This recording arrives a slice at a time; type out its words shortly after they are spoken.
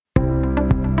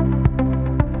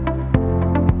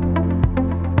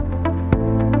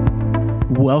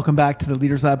Welcome back to the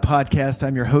Leaders Lab podcast.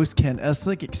 I'm your host, Ken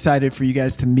Eslick. Excited for you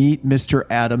guys to meet Mr.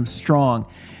 Adam Strong.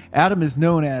 Adam is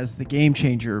known as the Game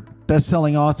Changer,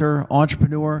 best-selling author,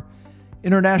 entrepreneur,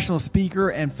 international speaker,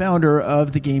 and founder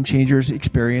of the Game Changers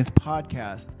Experience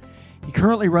podcast. He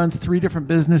currently runs 3 different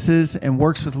businesses and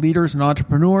works with leaders and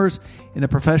entrepreneurs in the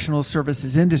professional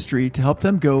services industry to help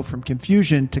them go from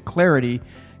confusion to clarity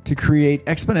to create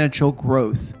exponential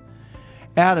growth.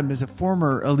 Adam is a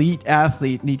former elite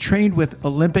athlete, and he trained with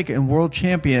Olympic and world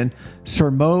champion Sir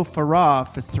Mo Farah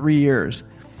for 3 years.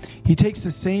 He takes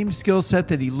the same skill set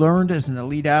that he learned as an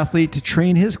elite athlete to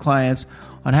train his clients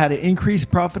on how to increase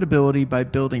profitability by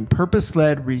building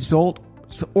purpose-led,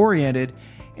 results-oriented,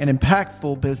 and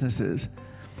impactful businesses.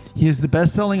 He is the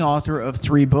best-selling author of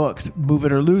 3 books, Move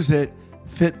It or Lose It,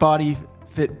 Fit Body,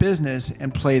 Fit Business,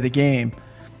 and Play the Game.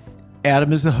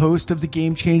 Adam is the host of the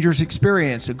Game Changers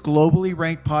Experience, a globally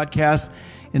ranked podcast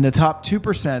in the top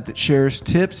 2% that shares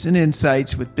tips and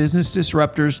insights with business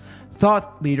disruptors,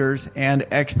 thought leaders, and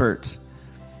experts.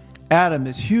 Adam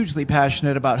is hugely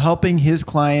passionate about helping his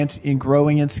clients in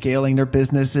growing and scaling their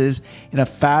businesses in a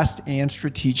fast and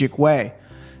strategic way.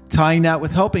 Tying that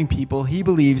with helping people, he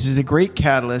believes is a great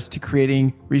catalyst to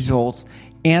creating results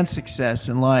and success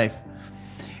in life.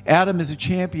 Adam is a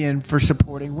champion for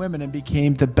supporting women and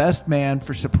became the best man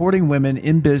for supporting women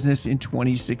in business in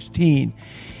 2016.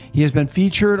 He has been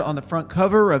featured on the front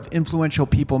cover of influential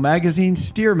People magazine,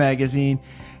 Steer magazine,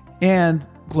 and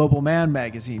Global Man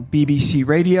magazine, BBC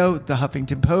Radio, The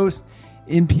Huffington Post,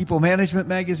 In People Management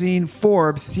magazine,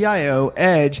 Forbes, CIO,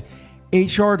 Edge,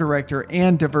 HR Director,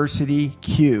 and Diversity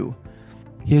Q.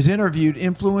 He has interviewed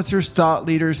influencers, thought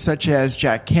leaders such as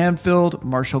Jack Canfield,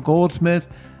 Marshall Goldsmith,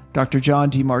 Dr. John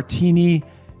DeMartini,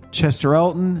 Chester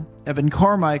Elton, Evan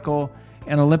Carmichael,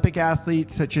 and Olympic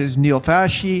athletes such as Neil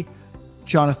Fashie,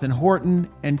 Jonathan Horton,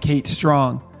 and Kate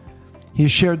Strong. He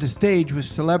has shared the stage with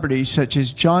celebrities such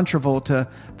as John Travolta,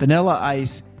 Vanilla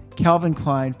Ice, Calvin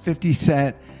Klein, 50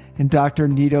 Cent, and Dr.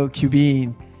 Nito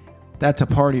Cubine. That's a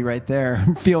party right there.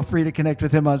 Feel free to connect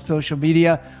with him on social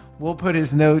media. We'll put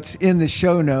his notes in the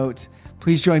show notes.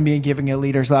 Please join me in giving a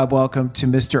Leaders Lab welcome to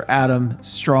Mr. Adam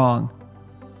Strong.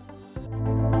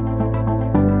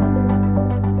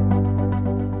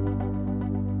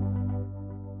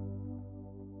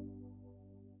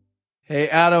 Hey,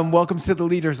 Adam, welcome to the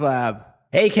Leaders Lab.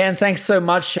 Hey, Ken, thanks so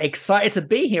much. Excited to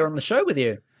be here on the show with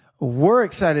you. We're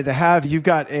excited to have you. You've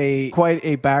got quite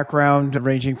a background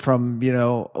ranging from,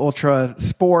 ultra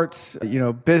sports,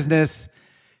 business.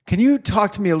 Can you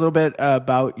talk to me a little bit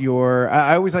about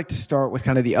I always like to start with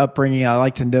kind of the upbringing. I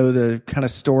like to know the kind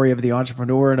of story of the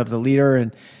entrepreneur and of the leader,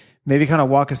 and maybe kind of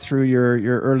walk us through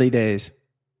your early days.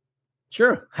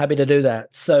 Sure. Happy to do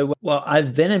that. So,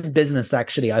 I've been in business,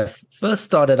 actually. I first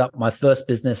started up my first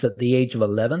business at the age of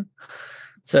 11.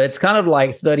 So it's kind of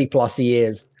like 30 plus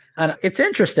years. And it's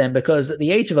interesting because at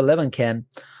the age of 11, Ken,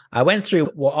 I went through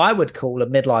what I would call a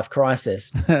midlife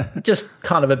crisis, just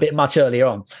kind of a bit much earlier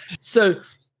on. So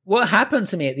what happened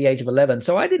to me at the age of 11?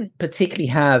 So I didn't particularly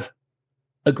have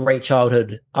a great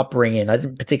childhood upbringing. I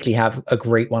didn't particularly have a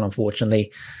great one,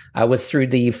 unfortunately. I was through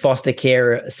the foster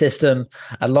care system.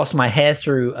 I lost my hair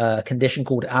through a condition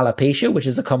called alopecia, which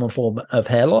is a common form of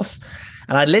hair loss.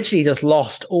 And I literally just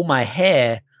lost all my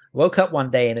hair. Woke up one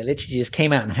day and it literally just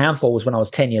came out in handfuls when I was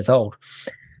 10 years old.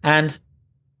 And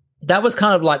that was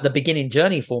kind of like the beginning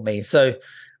journey for me. So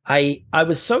I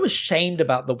was so ashamed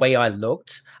about the way I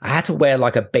looked. I had to wear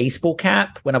like a baseball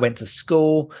cap when I went to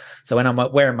school. So when I'm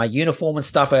wearing my uniform and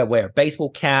stuff, I wear a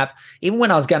baseball cap. Even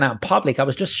when I was going out in public, I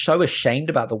was just so ashamed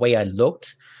about the way I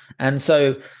looked. And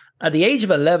so at the age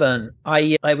of 11,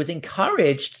 I was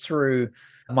encouraged through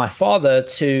my father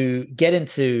to get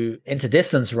into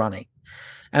distance running.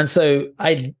 And so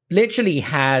I literally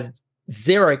had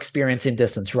zero experience in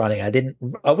distance running.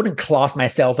 I wouldn't class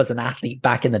myself as an athlete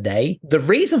back in the day. The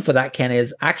reason for that, Ken,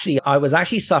 is I was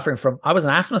an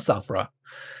asthma sufferer.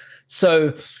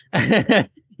 So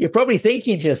you're probably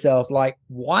thinking to yourself, like,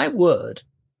 why would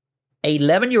an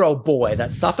 11-year-old boy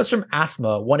that suffers from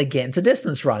asthma want to get into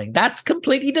distance running? That's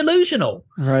completely delusional,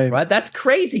 right? That's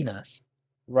craziness,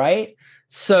 right?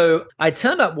 So I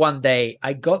turned up one day,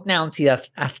 I got down to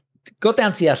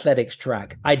the athletics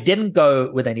track. I didn't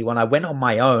go with anyone. I went on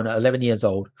my own at 11 years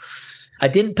old. I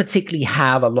didn't particularly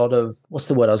have a lot of, what's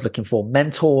the word I was looking for?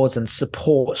 Mentors and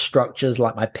support structures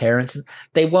like my parents.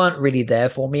 They weren't really there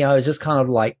for me. I was just kind of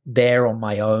like there on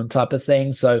my own type of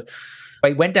thing. So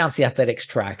I went down to the athletics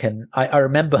track, and I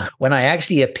remember when I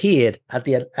actually appeared at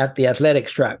the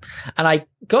athletics track, and I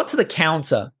got to the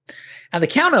counter, and the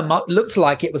counter looked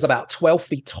like it was about 12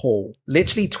 feet tall,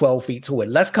 literally 12 feet tall.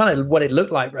 That's kind of what it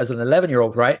looked like as an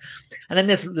 11-year-old, right? And then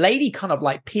this lady kind of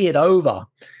like peered over.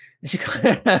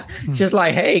 She's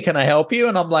like, "Hey, can I help you?"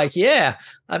 And I'm like, "Yeah,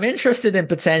 I'm interested in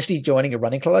potentially joining a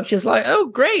running club." She's like, "Oh,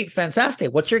 great,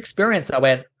 fantastic. What's your experience?" I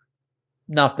went,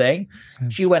 "Nothing."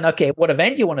 She went, "Okay, what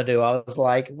event do you want to do?" I was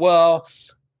like, "Well,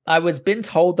 I was been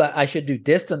told that I should do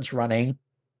distance running."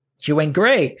 She went,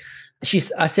 "Great."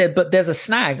 I said, "But there's a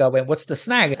snag." I went, "What's the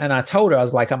snag?" And I told her, I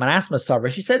was like, "I'm an asthma sufferer."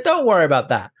 She said, "Don't worry about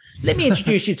that. Let me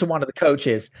introduce you to one of the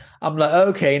coaches." I'm like,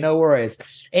 "Okay, no worries."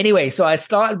 Anyway, so I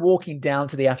started walking down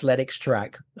to the athletics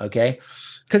track, okay?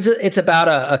 Because it's about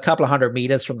a couple of 100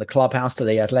 meters from the clubhouse to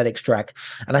the athletics track.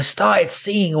 And I started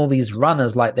seeing all these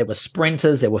runners, like there were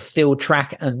sprinters, there were field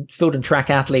and track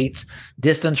athletes,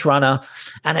 distance runner.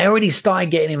 And I already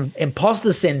started getting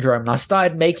imposter syndrome. And I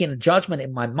started making a judgment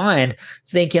in my mind,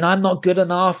 thinking I'm not good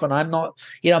enough, and I'm not,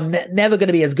 I'm never going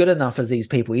to be as good enough as these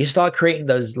people. You start creating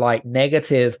those like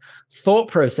negative thought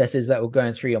processes that were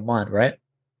going through your mind, right?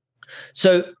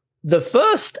 So the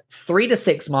first 3 to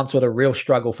 6 months were a real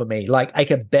struggle for me. Like I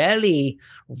could barely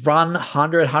run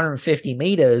 100, 150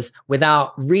 meters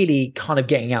without really kind of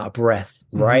getting out of breath,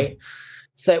 right?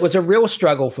 So it was a real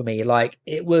struggle for me. Like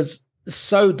it was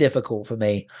so difficult for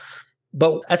me.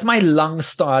 But as my lungs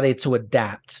started to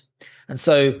adapt, and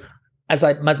so as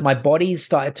my body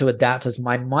started to adapt, as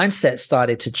my mindset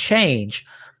started to change,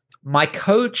 my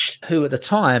coach, who at the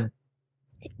time,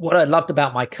 what I loved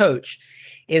about my coach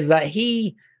is that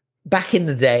he, back in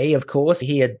the day, of course,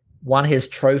 he had won his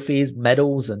trophies,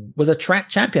 medals, and was a track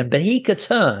champion, but he could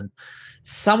turn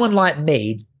someone like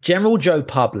me, General Joe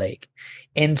Public,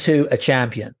 into a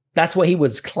champion. That's what he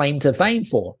was claimed to fame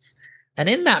for. And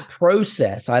in that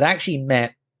process, I'd actually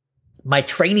met my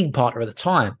training partner at the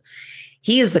time.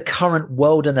 He is the current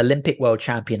world and Olympic world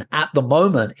champion at the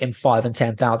moment in 5 and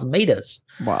 10,000 meters.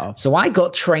 Wow. So I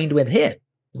got trained with him,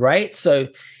 right? So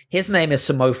his name is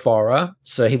Samo Farah.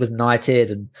 So he was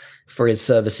knighted and for his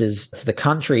services to the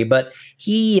country, but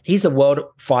he's a world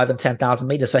 5 and 10,000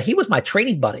 meters. So he was my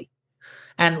training buddy.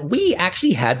 And we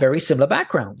actually had very similar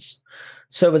backgrounds.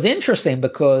 So it was interesting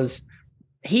because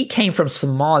he came from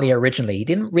Somalia originally. He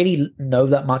didn't really know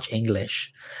that much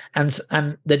English. And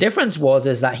the difference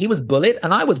is that he was bullied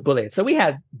and I was bullied. So we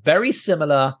had very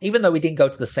similar, even though we didn't go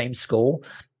to the same school,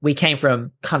 we came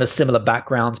from kind of similar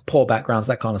backgrounds, poor backgrounds,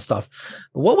 that kind of stuff.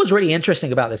 But what was really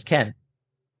interesting about this, Ken,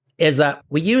 is that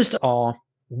we used our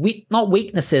not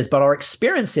weaknesses, but our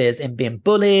experiences in being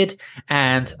bullied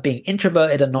and being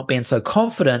introverted and not being so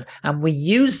confident. And we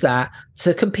used that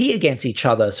to compete against each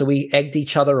other. So we egged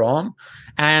each other on.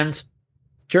 And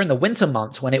during the winter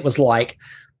months, when it was like,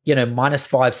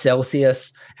 -5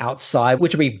 Celsius outside,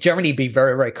 which would generally be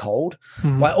very, very cold,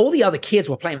 while all the other kids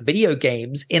were playing video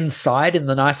games inside in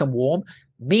the nice and warm,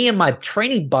 me and my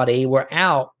training buddy were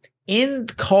out in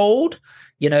cold,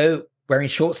 wearing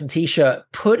shorts and t-shirt,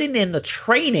 putting in the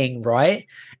training, right?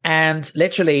 And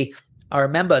literally, I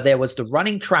remember there was the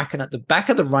running track, and at the back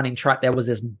of the running track, there was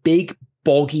this big,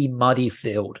 boggy, muddy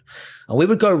field. And we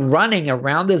would go running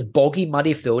around this boggy,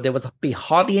 muddy field. There would be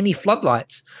hardly any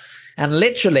floodlights. And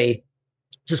literally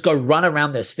just go run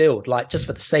around this field, like just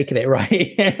for the sake of it,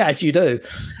 right? As you do.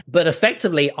 But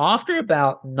effectively, after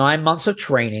about 9 months of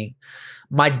training,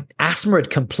 my asthma had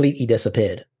completely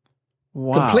disappeared.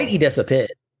 Wow. Completely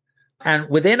disappeared. And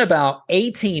within about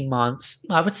 18 months,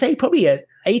 I would say probably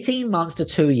 18 months to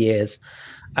 2 years,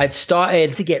 I'd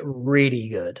started to get really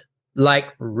good, like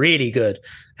really good.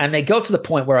 And they got to the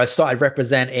point where I started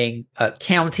representing a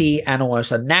county and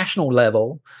almost a national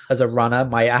level as a runner.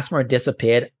 My asthma had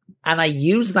disappeared. And I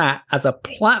used that as a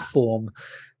platform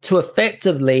to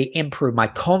effectively improve my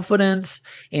confidence,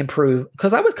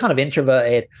 because I was kind of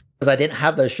introverted, because I didn't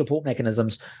have those support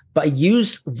mechanisms, but I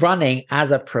used running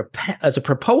as a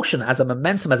propulsion, as a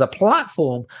momentum, as a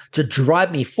platform to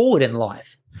drive me forward in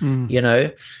life,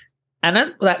 And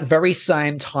at that very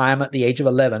same time, at the age of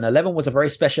 11 was a very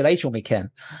special age for me, Ken.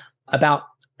 About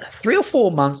 3 or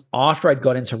 4 months after I'd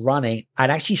got into running,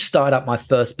 I'd actually started up my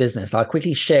first business. I'll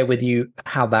quickly share with you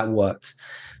how that worked.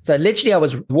 So literally I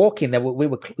was walking there. We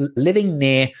were living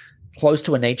close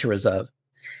to a nature reserve.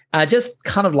 And I just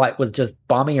kind of like was just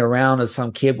bumming around as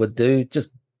some kid would do, just,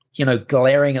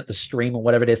 glaring at the stream or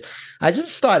whatever it is. I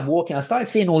just started walking. I started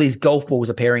seeing all these golf balls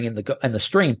appearing in the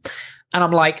stream. And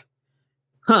I'm like,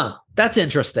 that's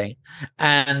interesting.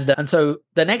 And so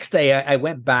the next day I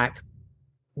went back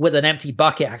with an empty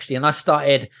bucket, actually, and I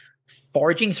started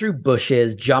foraging through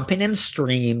bushes, jumping in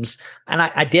streams. And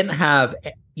I didn't have,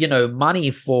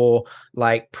 money for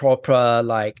like proper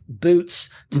like boots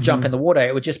to jump in the water.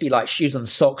 It would just be like shoes and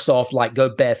socks off, like go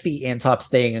bare feet in type of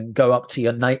thing and go up to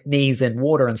your knees in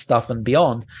water and stuff and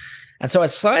beyond. And so I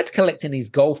started collecting these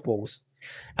golf balls.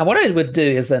 And what I would do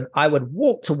is then I would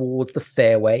walk towards the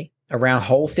fairway around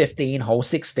hole 15, hole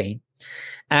 16.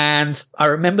 And I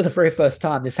remember the very first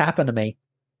time this happened to me.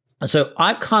 And so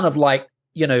I've kind of like,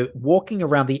 walking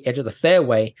around the edge of the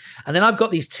fairway. And then I've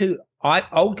got these two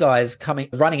old guys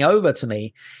running over to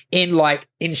me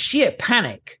in sheer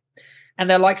panic. And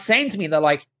they're like saying to me, they're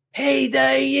like, hey,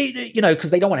 because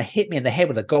they don't want to hit me in the head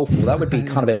with a golf ball. That would be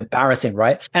kind of embarrassing,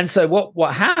 right? And so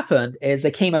what happened is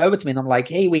they came over to me and I'm like,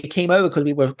 hey, we came over because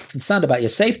we were concerned about your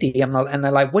safety. And they're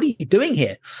like, what are you doing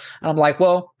here? And I'm like,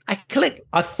 well,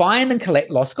 I find and collect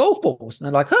lost golf balls. And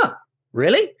they're like, huh,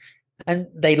 really? And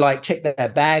they like check their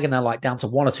bag and they're like down to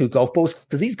one or two golf balls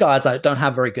because these guys don't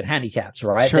have very good handicaps,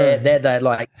 right? Sure. They're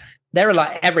like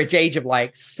average age of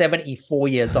like 74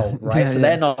 years old, right? So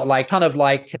they're not like kind of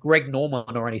like Greg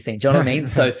Norman or anything. Do you know what I mean?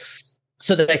 So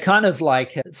they're kind of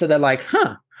like, so they're like,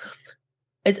 huh,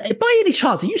 by any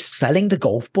chance, are you selling the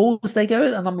golf balls? They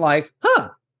go, and I'm like, huh,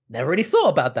 never really thought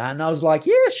about that. And I was like,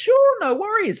 yeah, sure, no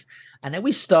worries. And then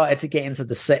we started to get into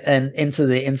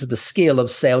the skill of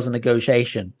sales and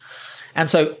negotiation. And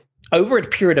so over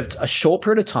a short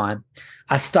period of time,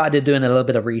 I started doing a little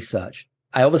bit of research.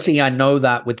 I know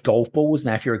that with golf balls.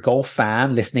 Now, if you're a golf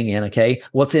fan listening in, okay,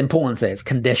 what's important is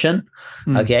condition,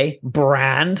 okay,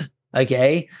 brand,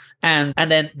 okay, and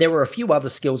then there were a few other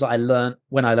skills that I learned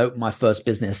when I opened my first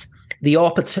business.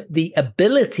 The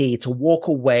ability to walk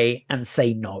away and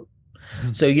say no.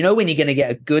 So, when you're going to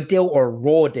get a good deal or a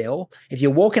raw deal, if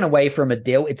you're walking away from a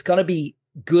deal, it's going to be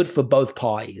good for both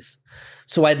parties.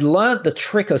 So I'd learned the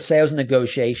trick of sales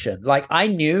negotiation. Like I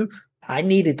knew I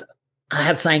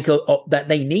had something that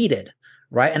they needed,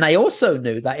 right? And I also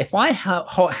knew that if I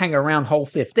hang around hole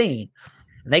 15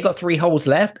 and they got 3 holes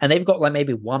left and they've got like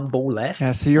maybe 1 ball left.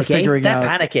 Yeah, so you're figuring out.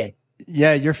 They're panicking.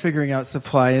 Yeah, you're figuring out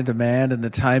supply and demand and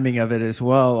the timing of it as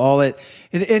well.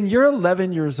 And you're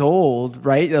 11 years old,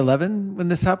 right? 11 when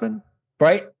this happened?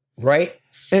 Right.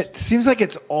 It seems like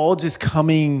it's all just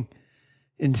coming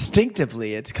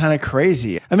instinctively. It's kind of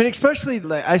crazy. I mean, especially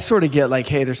like I sort of get like,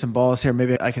 hey, there's some balls here.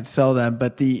 Maybe I can sell them.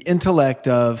 But the intellect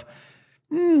of,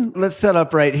 let's set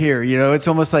up right here. It's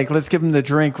almost like let's give them the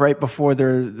drink right before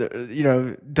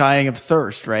they're dying of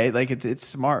thirst, right? Like it's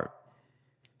smart.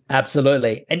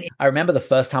 Absolutely. And I remember the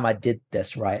first time I did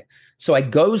this, right? So I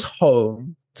goes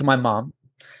home to my mom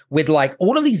with like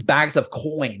all of these bags of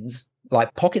coins,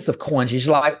 like pockets of coins. She's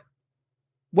like,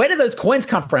 where did those coins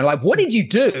come from? Like, what did you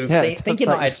do? Yeah, thinking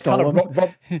that I'd kind of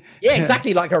robbed. Yeah,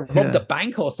 exactly. Like I robbed a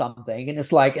bank or something. And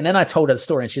it's like, and then I told her the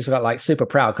story and she's got like super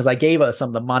proud because I gave her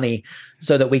some of the money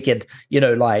so that we could,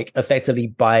 like effectively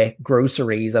buy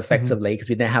groceries effectively because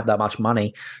we didn't have that much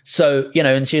money. So,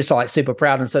 and she was like super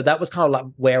proud. And so that was kind of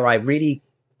like where I really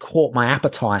caught my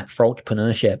appetite for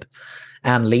entrepreneurship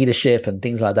and leadership and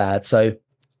things like that. So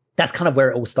that's kind of where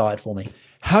it all started for me.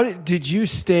 How did you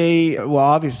stay? Well,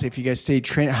 obviously, if you guys stayed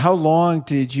training, how long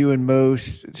did you and Mo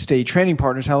stay training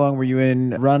partners? How long were you in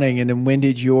running? And then when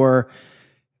did your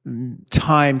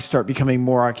time start becoming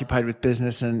more occupied with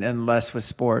business and less with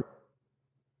sport?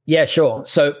 Yeah, sure.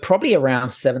 So probably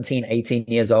around 17, 18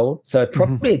 years old. So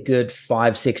probably a good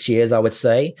 5-6 years, I would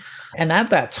say. And at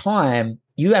that time,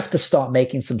 you have to start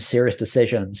making some serious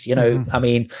decisions. I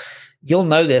mean, you'll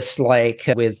know this like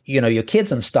with, your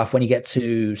kids and stuff when you get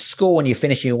to school and you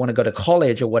finish and you want to go to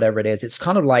college or whatever it is. It's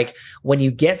kind of like when you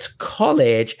get to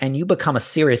college and you become a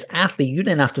serious athlete, you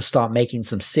then have to start making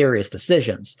some serious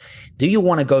decisions. Do you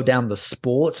want to go down the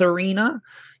sports arena,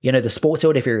 the sports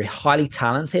field if you're highly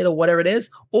talented or whatever it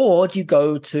is? Or do you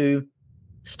go to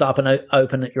start and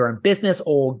open your own business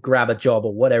or grab a job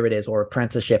or whatever it is, or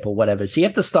apprenticeship or whatever? So you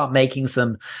have to start making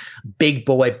some big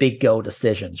boy, big girl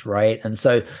decisions, right? And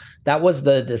so that was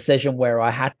the decision where I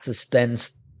had to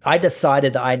I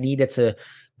decided that I needed to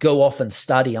go off and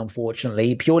study,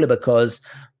 unfortunately, purely because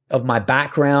of my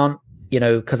background,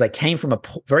 because I came from a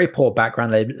very poor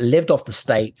background. I lived off the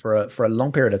state for a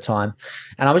long period of time.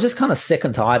 And I was just kind of sick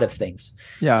and tired of things.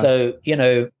 Yeah. So,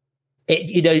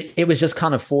 it was just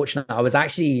kind of fortunate. I was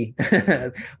actually,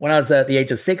 when I was at the age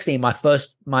of 16, my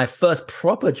first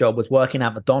proper job was working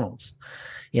at McDonald's,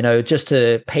 just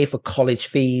to pay for college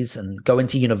fees and go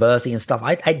into university and stuff.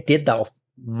 I did that off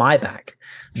my back.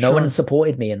 No one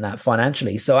supported me in that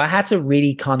financially. So I had to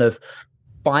really kind of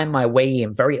find my way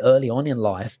in very early on in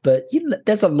life. But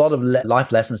there's a lot of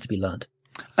life lessons to be learned.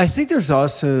 I think there's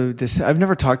also this, I've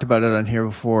never talked about it on here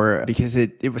before because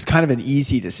it was kind of an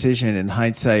easy decision in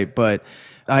hindsight, but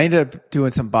I ended up doing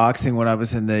some boxing when I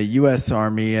was in the U.S.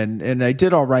 Army, and I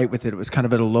did all right with it. It was kind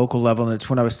of at a local level, and it's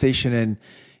when I was stationed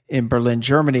in Berlin,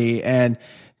 Germany, and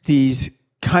these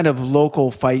kind of local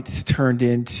fights turned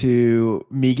into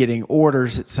me getting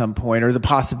orders at some point, or the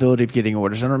possibility of getting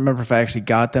orders. I don't remember if I actually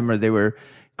got them or they were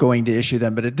going to issue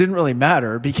them, but it didn't really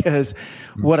matter because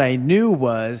what I knew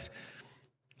was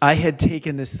I had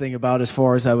taken this thing about as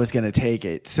far as I was going to take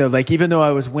it. So like, even though I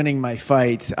was winning my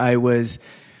fights,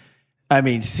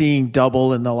 seeing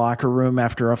double in the locker room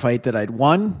after a fight that I'd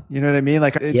won, you know what I mean?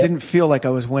 Like it didn't feel like I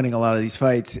was winning a lot of these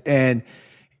fights, and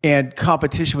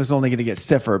competition was only going to get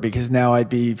stiffer because now I'd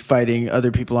be fighting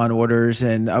other people on orders,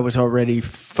 and I was already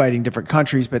fighting different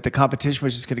countries, but the competition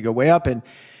was just going to go way up. And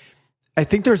I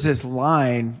think there's this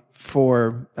line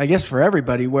for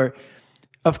everybody where,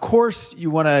 of course,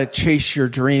 you want to chase your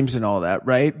dreams and all that,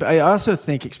 right? But I also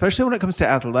think, especially when it comes to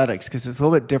athletics, because it's a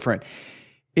little bit different,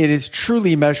 it is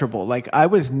truly measurable. Like I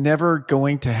was never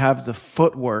going to have the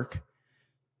footwork.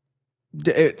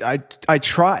 I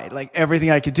tried like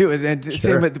everything I could do. And Sure.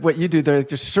 Same with what you do,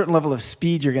 there's a certain level of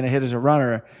speed you're going to hit as a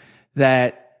runner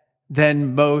that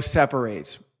then Mo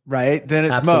separates, right? Then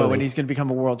it's Absolutely. Mo and he's going to become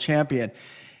a world champion.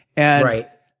 And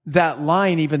that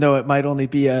line, even though it might only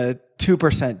be a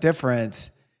 2% difference,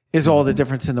 is all the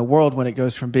difference in the world when it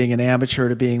goes from being an amateur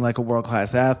to being like a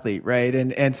world-class athlete, right?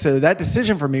 And so that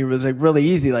decision for me was like really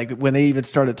easy. Like when they even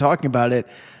started talking about it,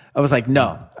 I was like,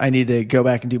 no, I need to go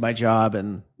back and do my job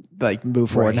and like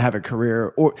move forward and have a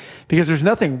career. Or because there's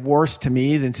nothing worse to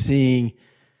me than seeing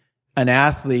an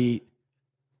athlete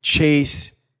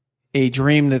chase a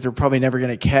dream that they're probably never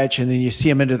going to catch, and then you see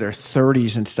them into their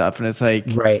 30s and stuff, and it's like,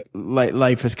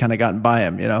 life has kind of gotten by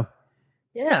them, you know?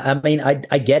 Yeah, I mean,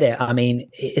 I get it. I mean,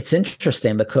 it's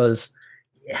interesting because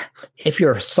if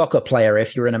you're a soccer player,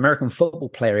 if you're an American football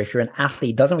player, if you're an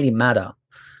athlete, it doesn't really matter.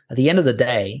 At the end of the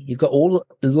day, you've got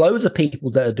loads of people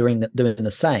that are doing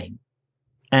the same.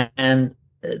 And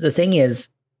the thing is,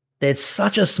 there's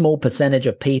such a small percentage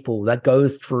of people that go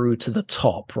through to the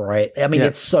top, right? I mean,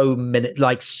 it's so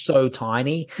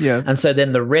tiny. Yeah. And so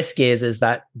then the risk is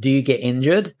that do you get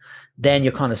injured? Then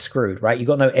you're kind of screwed, right? You've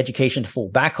got no education to fall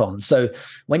back on. So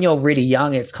when you're really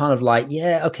young, it's kind of like,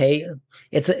 yeah, okay,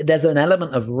 there's an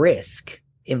element of risk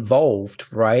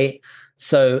involved, right?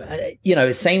 So,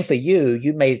 same for you.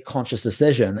 You made a conscious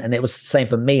decision, and it was the same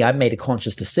for me. I made a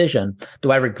conscious decision. Do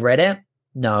I regret it?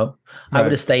 No. Right.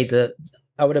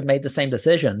 I would have made the same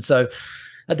decision. So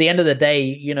at the end of the day,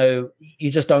 you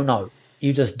just don't know.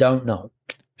 You just don't know.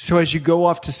 So as you go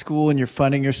off to school and you're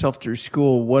funding yourself through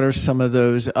school, what are some of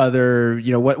those other,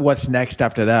 what's next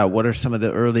after that? What are some of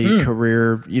the early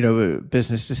career,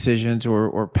 business decisions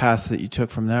or paths that you took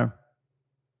from there?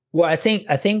 Well, I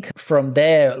think from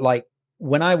there, like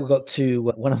when I got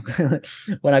to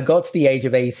the age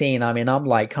of 18, I mean, I'm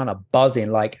like kind of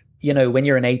buzzing, like, when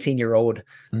you're an 18-year-old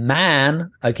man,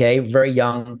 okay, very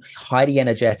young, highly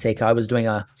energetic, I was doing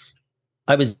a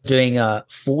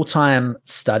full-time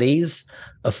studies,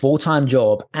 a full-time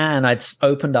job, and I'd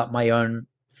opened up my own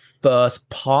first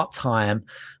part-time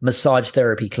massage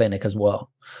therapy clinic as well.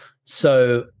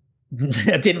 So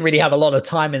I didn't really have a lot of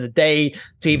time in the day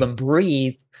to even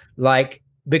breathe,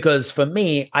 because for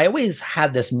me, I always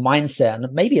had this mindset,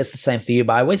 and maybe it's the same for you,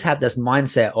 but I always had this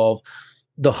mindset of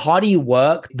the harder you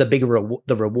work, the bigger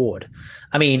the reward.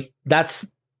 I mean, I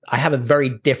have a very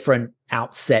different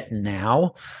outset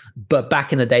now, but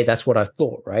back in the day, that's what I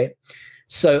thought, right?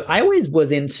 So I always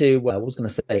was into,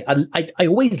 I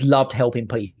always loved helping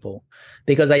people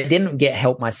because I didn't get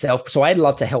help myself. So I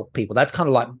love to help people. That's kind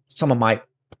of like some of my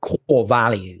core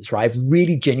values, right? I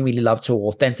really genuinely love to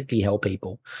authentically help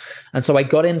people. And so I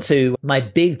got into, my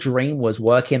big dream was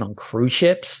working on cruise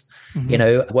ships,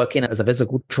 working as a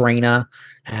physical trainer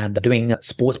and doing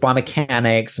sports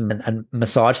biomechanics and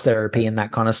massage therapy and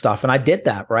that kind of stuff. And I did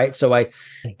that, right? So I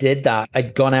did that.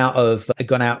 I'd gone out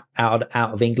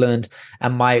of England,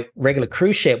 and my regular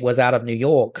cruise ship was out of New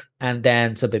York and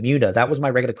then to Bermuda. That was my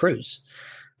regular cruise.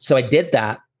 So I did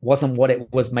that. Wasn't what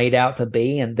it was made out to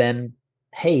be. And then,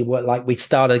 hey, we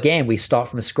start again. We start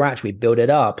from scratch. We build it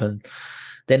up. And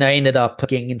then I ended up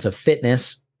getting into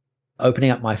fitness,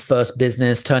 opening up my first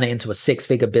business, turn it into a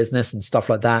 6-figure business and stuff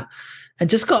like that.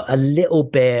 And just got a little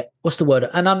bit, what's the word?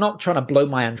 And I'm not trying to blow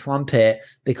my own trumpet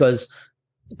because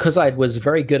I was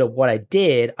very good at what I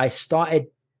did. I started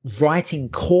writing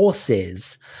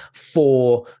courses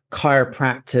for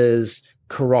chiropractors,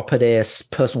 chiropodists,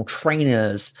 personal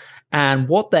trainers. And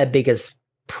what their biggest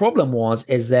problem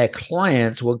is their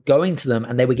clients were going to them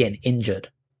and they were getting injured.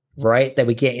 right?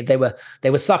 They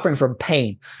were suffering from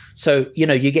pain. So,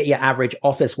 you get your average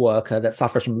office worker that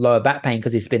suffers from lower back pain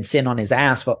because he's been sitting on his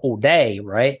ass for all day,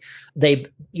 right?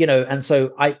 And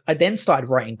so I then started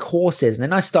writing courses, and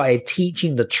then I started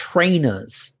teaching the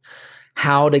trainers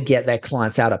how to get their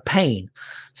clients out of pain.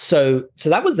 So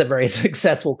that was a very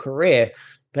successful career.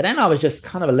 But then I was just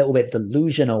kind of a little bit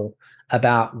delusional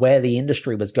about where the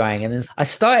industry was going. And then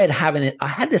I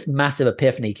had this massive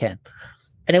epiphany, Ken.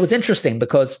 And it was interesting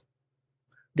because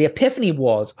the epiphany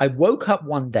was I woke up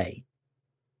one day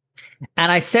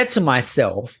and I said to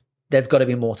myself, there's got to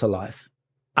be more to life.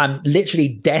 I'm literally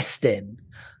destined.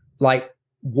 Like,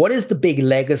 what is the big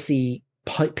legacy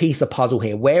piece of puzzle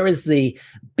here? What's the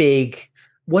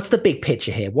big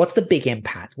picture here? What's the big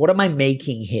impact? What am I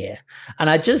making here? And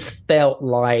I just felt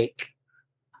like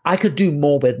I could do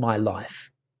more with my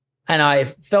life. And I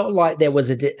felt like there was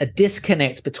a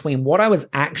disconnect between what I was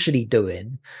actually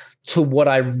doing to what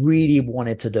I really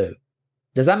wanted to do.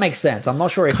 Does that make sense? I'm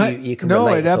not sure if you can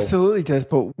relate. No, it absolutely does.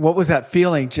 But what was that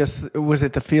feeling? Was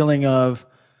it the feeling of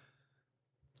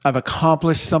I've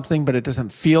accomplished something, but it doesn't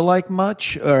feel like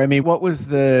much? Or, I mean,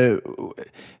 was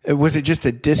it just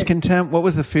a discontent? What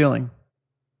was the feeling?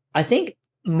 I think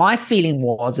my feeling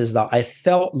is that I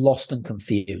felt lost and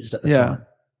confused at the time.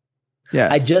 Yeah.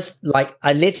 I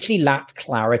literally lacked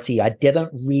clarity. I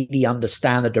didn't really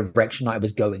understand the direction I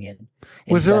was going in.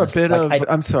 Was there a bit of, I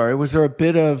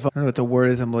don't know what the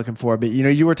word is I'm looking for, but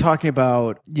you were talking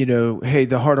about, hey,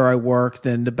 the harder I work,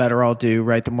 then the better I'll do,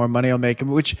 right? The more money I'll make,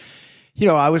 which,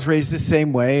 I was raised the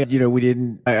same way.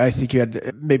 I think you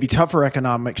had maybe tougher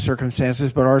economic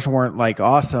circumstances, but ours weren't like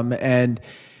awesome. And,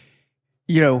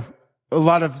 a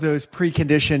lot of those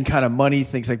preconditioned kind of money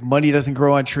things, like money doesn't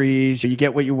grow on trees, you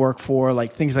get what you work for,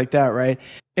 like things like that, right?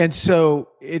 And so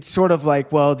it's sort of like,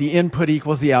 well, the input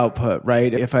equals the output,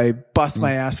 right? If I bust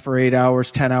my ass for 8 hours,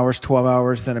 10 hours, 12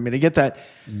 hours, then I'm going to get that,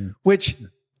 which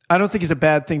I don't think is a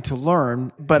bad thing to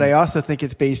learn, but I also think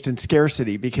it's based in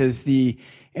scarcity, because the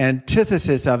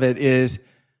antithesis of it is,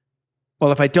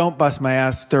 well, if I don't bust my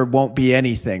ass, there won't be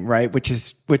anything, right? Which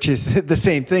is the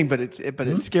same thing, but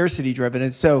it's scarcity driven.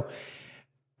 And so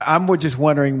I'm just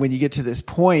wondering, when you get to this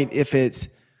point, if it's,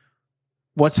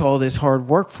 what's all this hard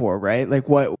work for, right? Like,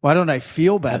 why don't I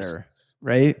feel better,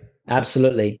 right?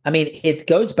 Absolutely. I mean, it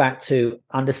goes back to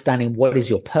understanding what is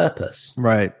your purpose,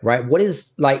 right? What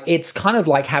is, like, it's kind of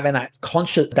like having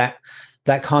that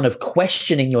that kind of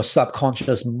question in your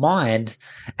subconscious mind,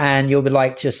 and you'll be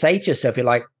like, to say to yourself, you're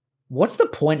like, what's the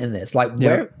point in this? Like,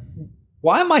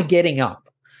 why am I getting up?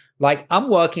 Like, I'm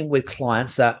working with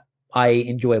clients that I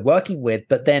enjoy working with,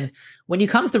 but then when you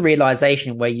come to the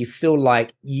realization where you feel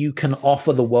like you can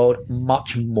offer the world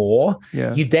much more,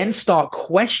 you then start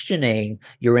questioning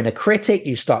your inner critic,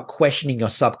 you start questioning your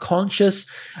subconscious,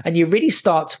 and you really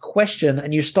start to question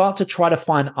and you start to try to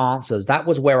find answers. That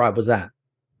was where I was at.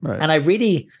 Right. And I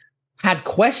really had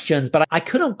questions, but I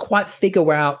couldn't quite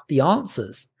figure out the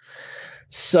answers.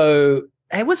 So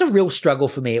it was a real struggle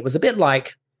for me. It was a bit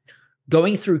like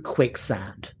going through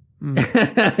quicksand. Do you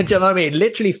know what I mean? It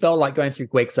literally felt like going through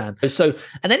quicksand. So,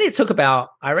 and then it took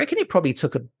I reckon it probably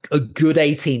took a good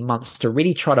 18 months to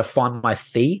really try to find my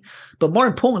feet. But more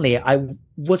importantly, I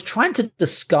was trying to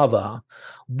discover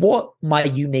what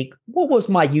was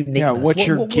my uniqueness. Yeah, what's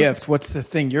your gift? What's the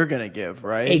thing you're going to give,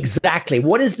 right? Exactly.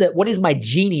 What is my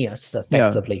genius,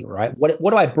 effectively, right? What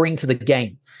do I bring to the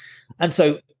game? And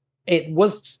so it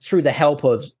was through the help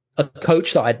of a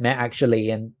coach that I'd met, actually,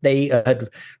 and they had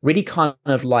really kind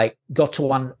of like got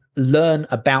to learn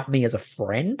about me as a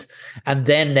friend, and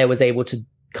then they was able to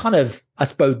kind of, I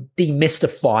suppose,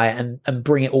 demystify and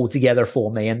bring it all together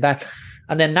for me, and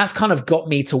then that's kind of got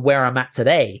me to where I'm at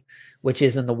today, which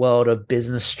is in the world of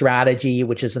business strategy,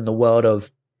 which is in the world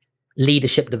of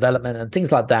leadership development and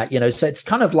things like that. So it's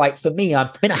kind of like, for me, I'm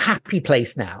in a happy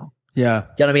place now. Yeah. Do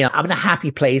you know what I mean? I'm in a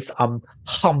happy place. I'm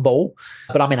humble,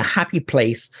 but I'm in a happy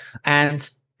place. And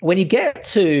when you've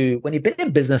been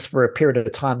in business for a period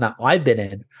of time that I've been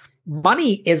in,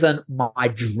 money isn't my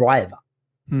driver.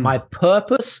 My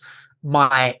purpose,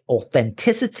 my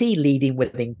authenticity, leading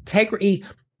with integrity,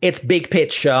 it's big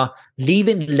picture.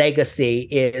 Leaving legacy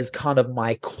is kind of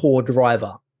my core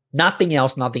driver. Nothing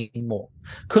else, nothing more.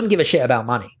 Couldn't give a shit about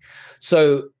money.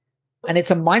 So, and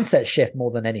it's a mindset shift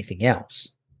more than anything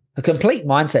else. A complete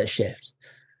mindset shift.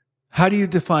 How do you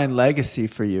define legacy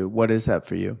for you? What is that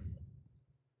for you?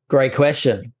 Great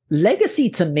question. Legacy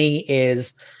to me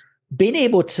is being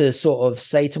able to sort of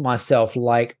say to myself,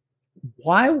 like,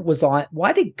 why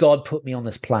did God put me on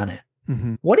this planet?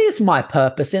 Mm-hmm. What is my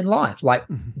purpose in life? Like,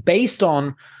 based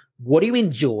on what do you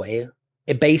enjoy,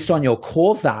 based on your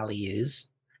core values,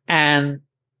 and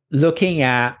looking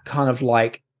at kind of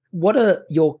like, what are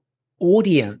your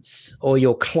audience or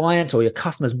your clients or your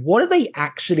customers, what are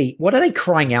they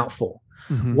crying out for?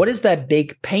 Mm-hmm. What is their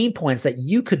big pain points that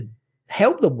you could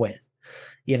help them with?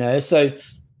 So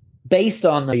based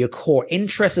on your core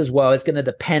interests as well, it's going to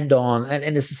depend on,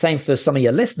 and it's the same for some of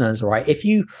your listeners, right? If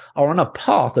you are on a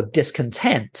path of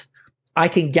discontent, I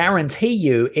can guarantee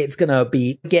you it's going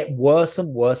to get worse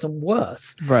and worse and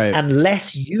worse, right?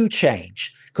 Unless you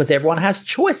change, because everyone has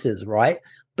choices, right?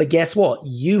 But guess what?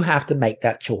 You have to make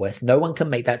that choice. No one can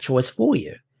make that choice for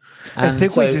you. And I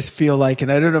think we just feel like, and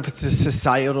I don't know if it's a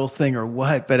societal thing or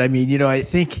what, but I mean, I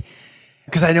think,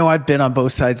 because I know I've been on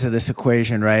both sides of this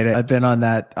equation, right? I've been on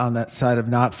that side of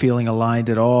not feeling aligned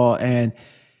at all. And,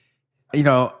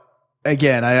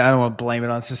 again, I don't want to blame it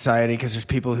on society, because there's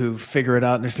people who figure it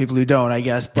out and there's people who don't, I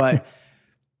guess. But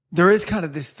there is kind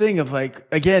of this thing of like,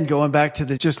 again, going back to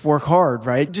the just work hard,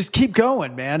 right? Just keep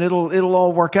going, man. It'll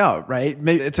all work out, right?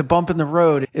 Maybe it's a bump in the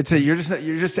road. You're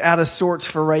just out of sorts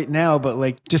for right now, but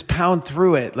like just pound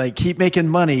through it. Like keep making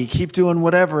money, keep doing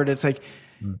whatever. And it's like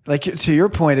to your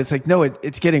point, it's like, no,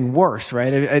 it's getting worse,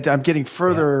 right? I'm getting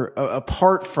further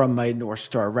apart from my North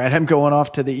Star, right? I'm going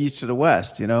off to the east or the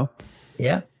west,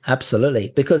 Yeah,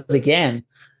 absolutely. Because again,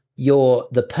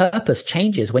 the purpose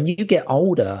changes when you get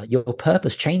older. Your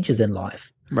purpose changes in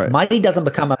life. Right. Money doesn't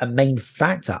become a main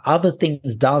factor. Other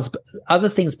things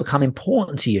become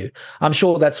important to you. I'm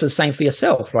sure that's the same for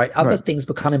yourself, right? Other things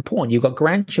become important. You've got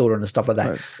grandchildren and stuff like that.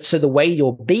 Right. So the way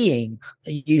you're being,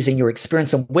 using your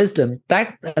experience and wisdom,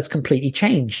 that has completely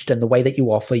changed, and the way that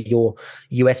you offer your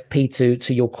USP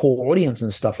to your core audience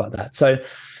and stuff like that. So,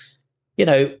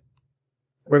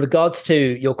 with regards to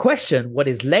your question, what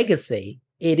is legacy?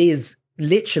 It is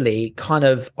literally kind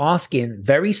of asking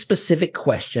very specific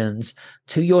questions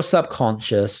to your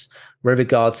subconscious with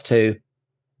regards to,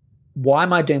 why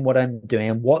am I doing what I'm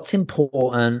doing? What's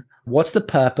important? What's the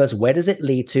purpose? Where does it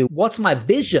lead to? What's my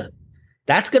vision?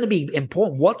 That's going to be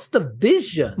important. What's the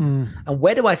vision? And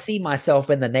where do I see myself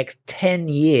in the next 10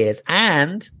 years?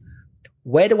 And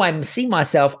where do I see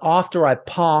myself after I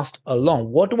passed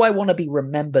along? What do I want to be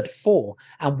remembered for?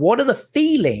 And what are the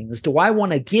feelings do I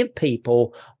want to give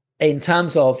people in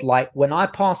terms of like, when I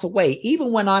pass away,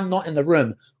 even when I'm not in the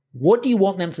room, what do you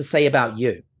want them to say about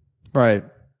you? Right.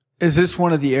 Is this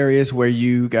one of the areas where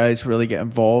you guys really get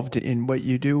involved in what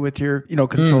you do with your,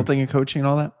 consulting and coaching and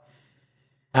all that?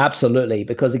 Absolutely.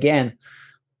 Because again,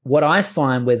 what I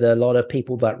find with a lot of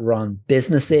people that run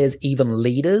businesses, even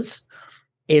leaders,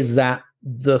 is that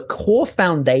the core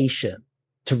foundation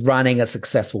to running a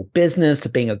successful business, to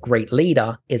being a great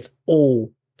leader, is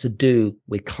all to do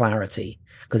with clarity.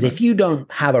 Because if you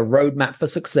don't have a roadmap for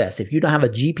success, if you don't have a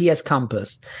GPS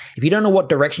compass, if you don't know what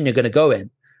direction you're going to go in,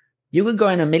 you can go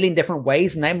in a million different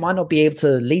ways and they might not be able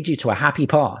to lead you to a happy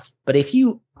path. But if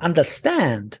you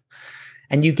understand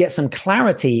and you get some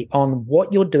clarity on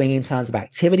what you're doing in terms of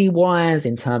activity-wise,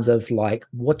 in terms of like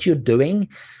what you're doing,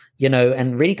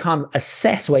 and really kind of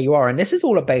assess where you are. And this is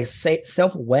all about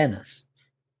self-awareness.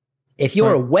 If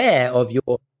you're aware of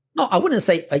I wouldn't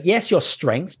say, yes, your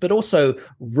strengths, but also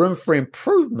room for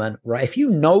improvement, right? If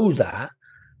you know that,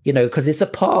 because it's a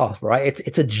path, right?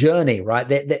 It's a journey, right?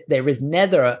 There is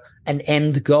never an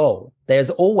end goal. There's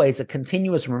always a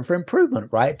continuous room for improvement,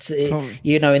 right? Totally.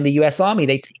 In the US Army,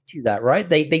 they teach you that, right?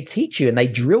 They teach you and they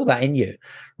drill that in you,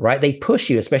 right? They push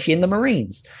you, especially in the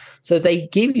Marines. So they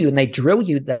give you and they drill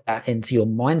you that into your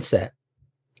mindset.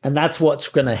 And that's what's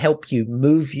going to help you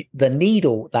move the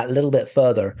needle that little bit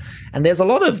further. And there's a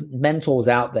lot of mentors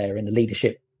out there in the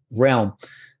leadership realm,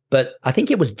 but I think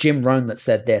it was Jim Rohn that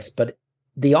said this. But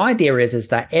the idea is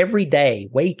that every day,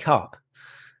 wake up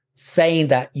saying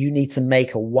that you need to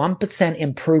make a 1%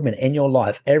 improvement in your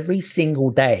life every single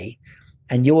day,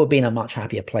 and you will be in a much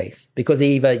happier place, because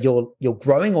either you're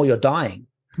growing or you're dying.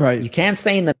 Right. You can't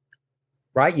stay in the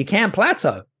right. You can't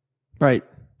plateau. Right.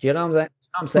 Do you know what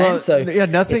I'm saying? Well, so yeah,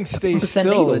 nothing stays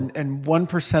still, and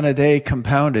 1% a day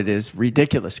compounded is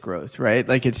ridiculous growth, right?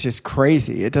 Like it's just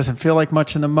crazy. It doesn't feel like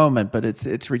much in the moment, but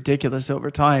it's ridiculous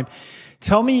over time.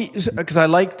 Tell me, because I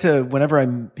like to, whenever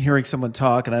I'm hearing someone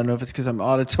talk, and I don't know if it's because I'm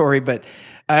auditory, but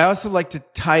I also like to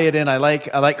tie it in. I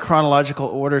like chronological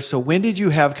order. So when did you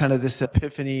have kind of this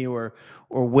epiphany or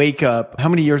wake up? How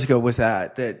many years ago was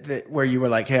that where you were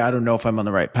like, hey, I don't know if I'm on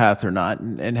the right path or not,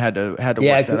 and had to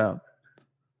work that out?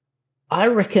 I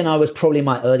reckon I was probably in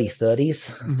my early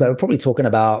 30s. Mm-hmm. So we're probably talking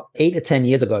about 8 to 10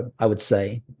 years ago, I would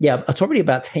say. Yeah, probably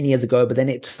about 10 years ago, but then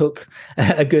it took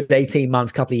a good 18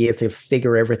 months, couple of years to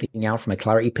figure everything out from a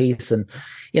clarity piece. And,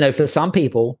 for some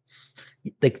people,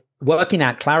 working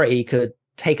out clarity could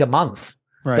take a month.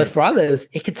 Right. But for others,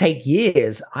 it could take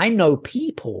years. I know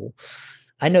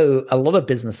a lot of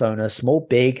business owners, small,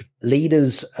 big,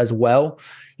 leaders as well.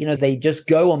 They just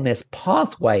go on this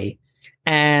pathway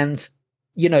and,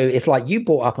 it's like you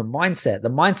brought up a mindset, the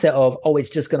mindset of, oh, it's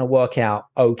just going to work out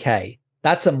okay.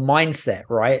 That's a mindset,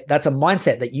 right? That's a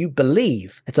mindset that you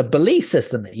believe. It's a belief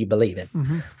system that you believe in.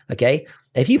 Mm-hmm. Okay.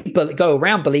 If you go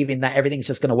around believing that everything's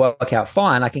just going to work out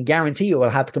fine, I can guarantee you will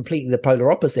have completely the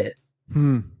polar opposite.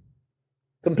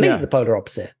 Completely the polar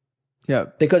opposite. Yeah.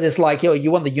 Because it's like, you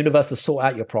want the universe to sort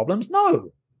out your problems?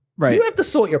 No. Right. You have to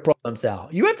sort your problems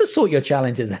out. You have to sort your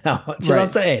challenges out. Do you know what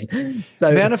I'm saying?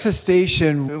 So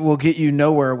manifestation will get you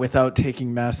nowhere without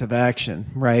taking massive action,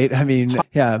 right? I mean,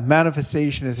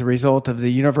 manifestation is a result of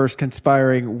the universe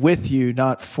conspiring with you,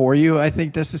 not for you, I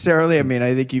think necessarily. I mean,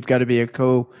 I think you've got to be a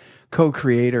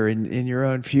co-creator in your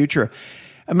own future.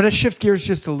 I'm going to shift gears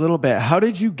just a little bit. How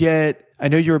did you get, I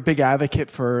know you're a big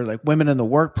advocate for like women in the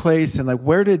workplace, and like,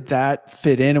 where did that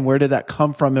fit in and where did that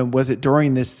come from? And was it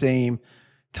during this same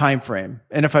time frame?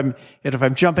 And if I'm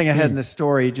jumping ahead in the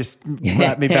story, just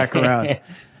wrap me back around.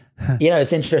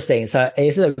 It's interesting. So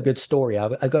it's a good story.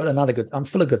 I got another good. I'm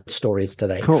full of good stories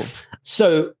today. Cool.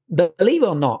 So believe it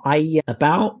or not,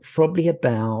 about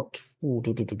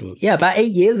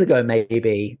 8 years ago,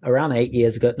 maybe around 8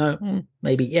 years ago. No,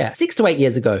 maybe 6 to 8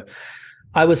 years ago.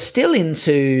 I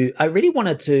really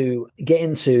wanted to get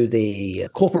into the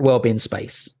corporate wellbeing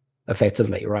space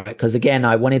effectively, right? Because again,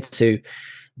 I wanted to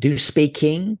do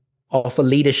speaking, offer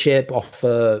leadership,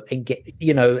 offer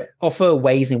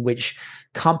ways in which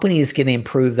companies can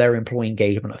improve their employee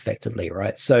engagement effectively,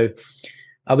 right? So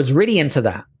I was really into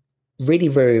that, really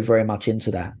very, very much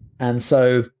into that. And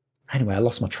so anyway, I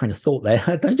lost my train of thought there.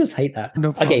 I don't just hate that.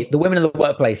 No problem. Okay, the women in the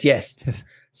workplace, yes.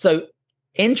 So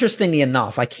interestingly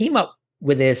enough, I came up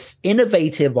with this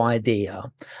innovative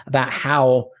idea about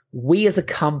how we as a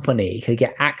company could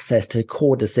get access to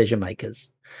core decision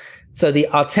makers. So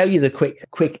I'll tell you the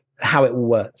quick how it will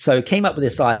work. So I came up with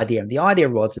this idea, and the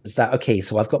idea is that, okay,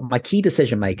 so I've got my key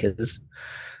decision makers,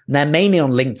 and they're mainly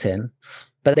on LinkedIn,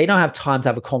 but they don't have time to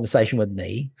have a conversation with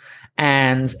me,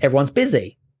 and everyone's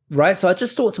busy, right? So I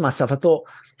just thought to myself,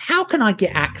 how can I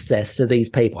get access to these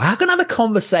people? How can I have a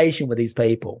conversation with these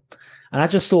people? And I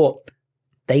just thought,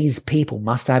 these people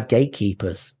must have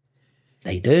gatekeepers.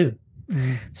 They do.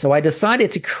 So I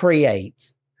decided to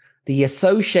create the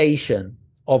Association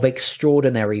of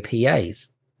Extraordinary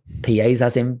PAs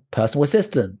as in personal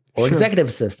assistant or executive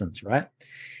assistants, right?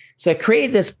 So I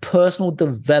created this personal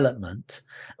development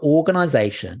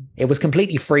organization. It was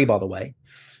completely free, by the way.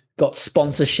 Got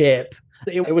sponsorship.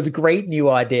 It was a great new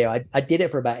idea. I did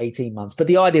it for about 18 months. But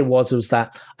the idea was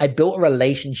that I built a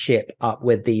relationship up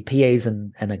with the PAs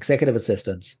and executive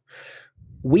assistants.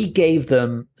 We gave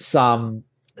them some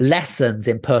lessons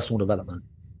in personal development,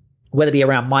 whether it be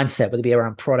around mindset, whether it be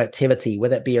around productivity,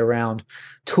 whether it be around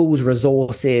tools,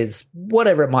 resources,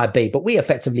 whatever it might be. But we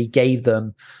effectively gave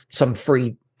them some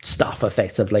free stuff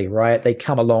effectively, right? They'd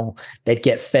come along, they'd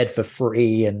get fed for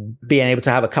free and being able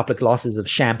to have a couple of glasses of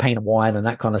champagne and wine and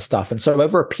that kind of stuff. And so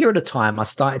over a period of time, I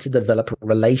started to develop a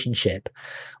relationship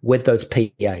with those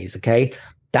PAs, okay?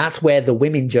 That's where the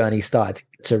women journey started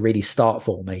to really start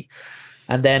for me.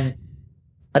 And then,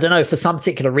 I don't know, for some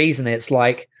particular reason, it's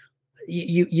like,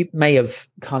 you may have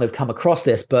kind of come across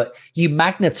this, but you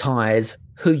magnetize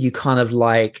who you kind of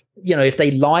like, if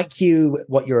they like you,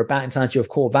 what you're about in terms of your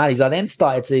core values. I then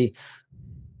started to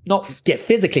not get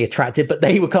physically attracted, but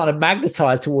they were kind of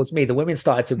magnetized towards me. The women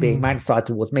started to be magnetized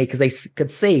towards me because they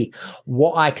could see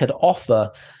what I could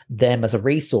offer them as a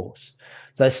resource.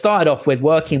 So I started off with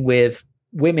working with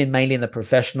women, mainly in the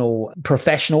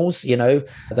professionals,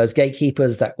 those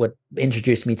gatekeepers that would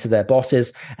introduce me to their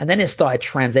bosses. And then it started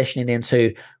transitioning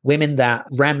into women that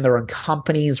ran their own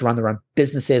companies, run their own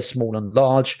businesses, small and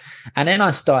large. And then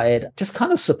I started just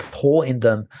kind of supporting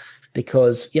them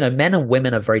because, men and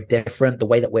women are very different, the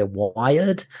way that we're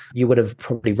wired. You would have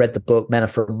probably read the book, Men Are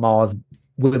From Mars,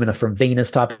 Women Are From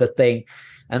Venus type of thing.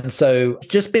 And so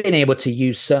just being able to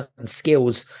use certain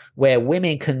skills where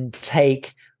women can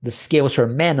take the skills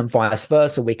from men and vice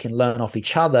versa, we can learn off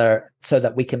each other so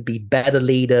that we can be better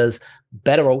leaders,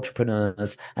 better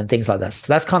entrepreneurs, and things like that.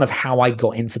 So that's kind of how I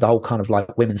got into the whole kind of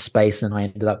like women's space. And I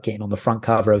ended up getting on the front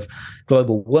cover of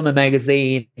Global Woman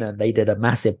magazine, and they did a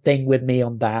massive thing with me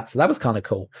on that. So that was kind of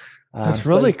cool. That's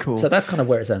really cool. So that's kind of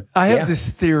where it's at. I have this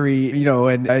theory,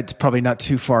 and it's probably not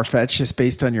too far-fetched just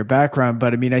based on your background,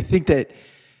 but I mean, I think that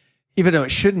even though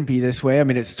it shouldn't be this way. I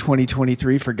mean, it's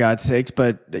 2023 for God's sakes,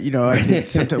 but I think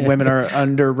sometimes women are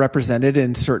underrepresented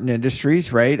in certain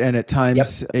industries, right? And at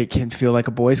times it can feel like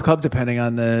a boys' club depending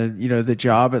on the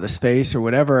job or the space or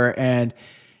whatever. And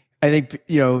I think,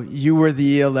 you were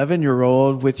the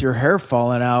 11-year-old with your hair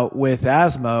falling out with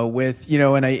asthma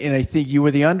and I think you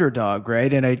were the underdog,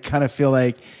 right? And I kind of feel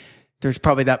like there's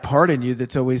probably that part in you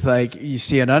that's always like, you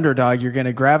see an underdog, you're going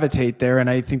to gravitate there.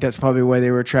 And I think that's probably why they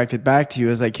were attracted back to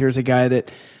you, is like, here's a guy that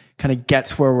kind of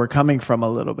gets where we're coming from a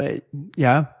little bit.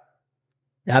 Yeah.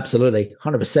 Absolutely.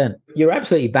 100%. You're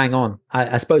absolutely bang on.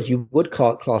 I suppose you would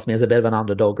class me as a bit of an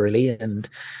underdog, really.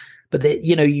 But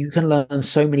you can learn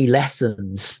so many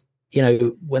lessons.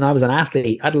 When I was an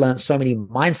athlete, I'd learned so many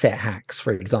mindset hacks,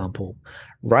 for example,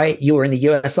 right? You were in the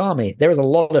US Army. There is a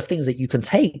lot of things that you can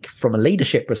take from a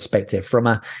leadership perspective, from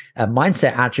a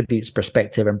mindset attributes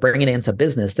perspective, and bringing it into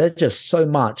business. There's just so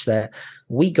much that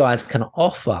we guys can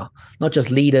offer, not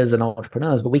just leaders and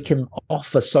entrepreneurs, but we can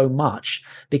offer so much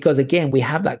because, again, we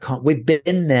have that, we've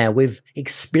been there, we've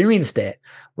experienced it.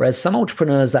 Whereas some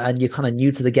entrepreneurs that are kind of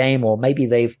new to the game, or maybe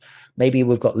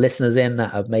we've got listeners in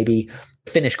that have maybe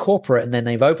finished corporate and then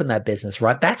they've opened their business,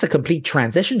 right? That's a complete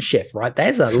transition shift, right?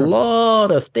 There's a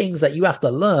lot of things that you have to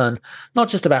learn, not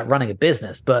just about running a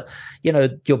business, but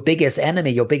your biggest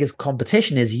enemy, your biggest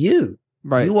competition is you.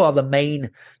 Right. You are the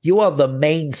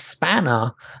main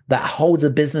spanner that holds a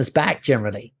business back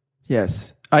generally.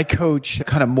 Yes. I coach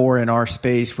kind of more in our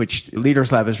space, which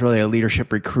Leaders Lab is really a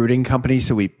leadership recruiting company.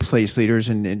 So we place leaders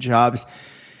in jobs.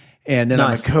 And then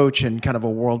nice. I'm a coach in kind of a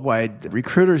worldwide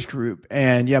recruiters group.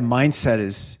 And yeah, mindset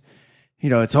is,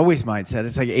 it's always mindset.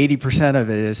 It's like 80%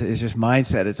 of it is just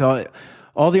mindset. It's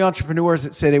all the entrepreneurs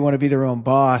that say they want to be their own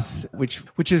boss,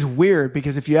 which is weird,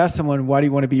 because if you ask someone, why do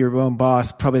you want to be your own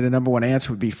boss? Probably the number one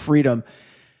answer would be freedom.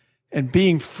 And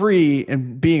being free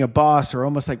and being a boss are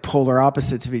almost like polar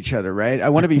opposites of each other, right? I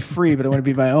want to be free, but I want to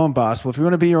be my own boss. Well, if you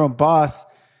want to be your own boss,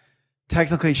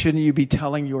 technically, shouldn't you be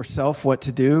telling yourself what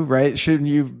to do, right? Shouldn't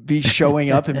you be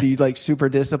showing up and be like super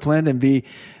disciplined and be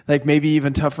like maybe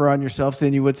even tougher on yourself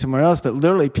than you would somewhere else? But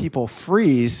literally people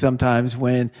freeze sometimes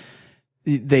when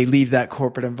they leave that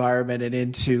corporate environment and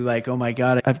into like, oh my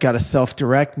God, I've got to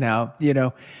self-direct now,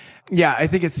 Yeah, I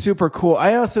think it's super cool.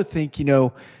 I also think,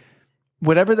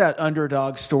 whatever that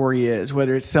underdog story is,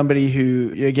 whether it's somebody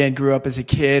who, again, grew up as a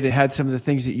kid and had some of the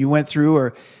things that you went through,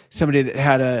 or somebody that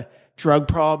had a drug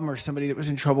problem, or somebody that was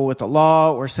in trouble with the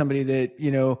law, or somebody that,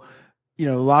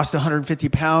 lost 150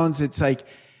 pounds. It's like,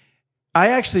 I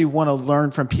actually want to learn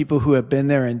from people who have been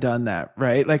there and done that,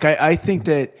 right? Like, I think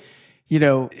that,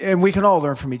 and we can all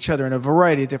learn from each other in a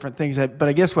variety of different things. But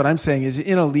I guess what I'm saying is,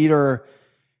 in a leader,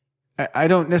 I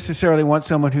don't necessarily want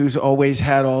someone who's always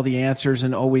had all the answers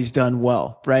and always done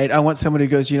well, right? I want someone who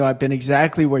goes, I've been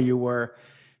exactly where you were.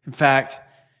 In fact,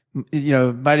 might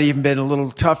have even been a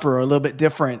little tougher or a little bit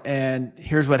different. And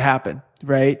here's what happened,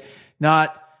 right?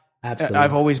 Not, absolutely,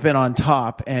 I've always been on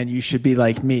top and you should be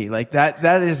like me. Like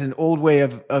that is an old way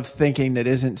of thinking that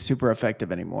isn't super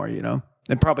effective anymore,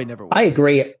 and probably never will. I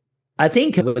agree. I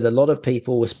think with a lot of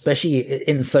people, especially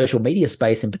in the social media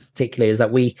space in particular, is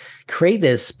that we create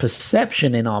this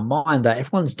perception in our mind that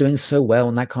everyone's doing so well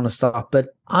and that kind of stuff.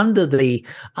 But under the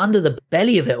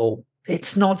belly of it all,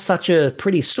 it's not such a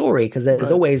pretty story, because there's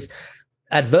right. always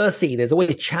adversity, there's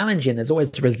always challenging, there's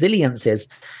always resiliences.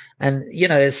 And,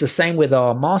 it's the same with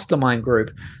our mastermind group.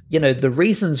 The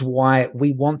reasons why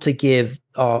we want to give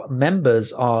our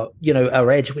members our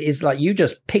edge is like, you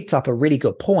just picked up a really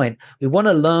good point. We want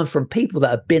to learn from people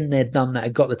that have been there, done that,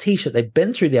 have got the t-shirt. They've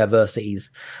been through the adversities.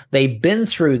 They've been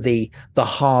through the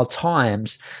hard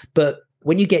times. But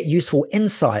when you get useful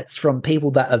insights from people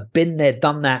that have been there,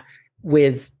 done that,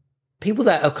 with people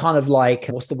that are kind of like,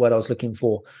 what's the word I was looking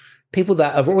for? People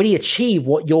that have already achieved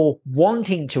what you're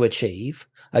wanting to achieve,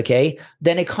 okay,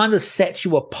 then it kind of sets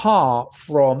you apart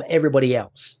from everybody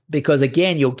else, because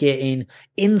again, you're getting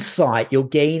insight, you're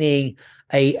gaining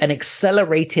an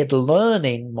accelerated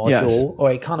learning module, yes.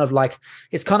 Or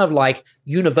it's kind of like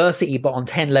university, but on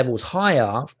 10 levels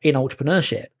higher in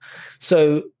entrepreneurship.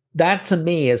 So that to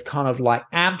me is kind of like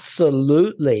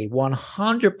absolutely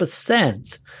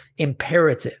 100%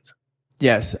 imperative.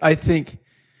 Yes, I think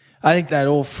that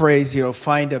old phrase,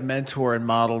 find a mentor and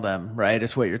model them, right?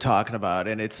 Is what you're talking about.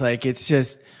 And it's like, it's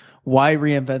just, why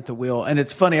reinvent the wheel? And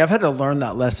it's funny, I've had to learn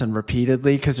that lesson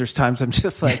repeatedly, because there's times I'm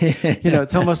just like,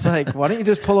 it's almost like, why don't you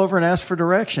just pull over and ask for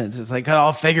directions? It's like,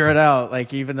 I'll figure it out.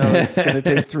 Like, even though it's going to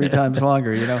take 3 times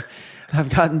longer, I've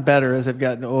gotten better as I've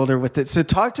gotten older with it. So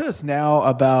talk to us now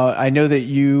about, I know that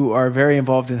you are very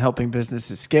involved in helping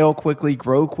businesses scale quickly,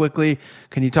 grow quickly.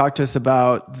 Can you talk to us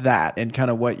about that and kind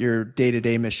of what your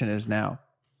day-to-day mission is now?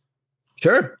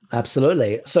 Sure,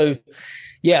 absolutely. So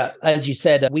yeah, as you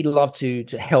said, we love to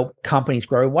help companies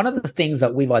grow. One of the things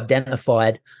that we've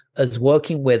identified as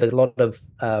working with a lot of,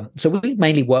 so we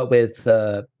mainly work with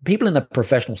people in the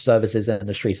professional services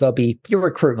industry. So that'll be your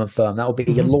recruitment firm, that'll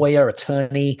be your lawyer,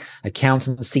 attorney,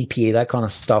 accountant, CPA, that kind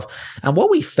of stuff. And what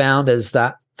we found is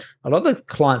that a lot of the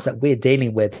clients that we're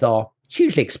dealing with are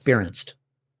hugely experienced.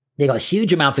 They got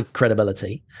huge amounts of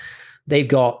credibility. They've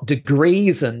got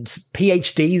degrees and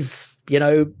PhDs,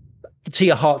 to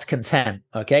your heart's content,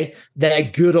 okay? They're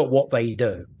good at what they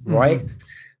do, right?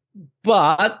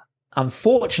 But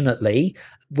unfortunately,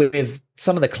 with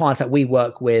some of the clients that we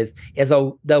work with, is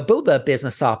they'll build their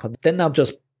business up and then they'll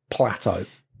just plateau.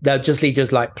 They'll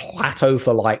just like plateau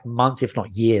for like months, if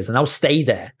not years, and they'll stay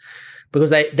there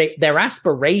because their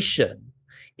aspiration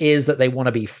is that they want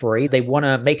to be free. They want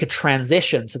to make a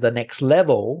transition to the next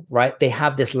level, right? They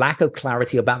have this lack of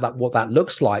clarity about what that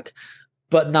looks like.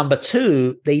 But number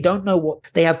two, they don't know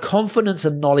they have confidence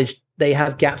and knowledge. They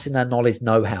have gaps in their knowledge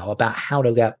know-how about how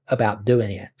to get about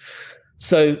doing it.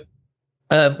 So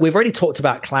we've already talked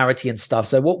about clarity and stuff.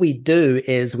 So what we do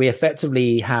is we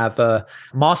effectively have a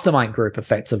mastermind group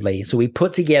effectively. So we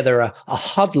put together a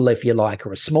huddle, if you like,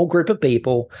 or a small group of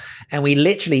people, and we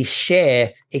literally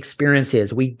share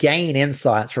experiences. We gain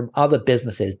insights from other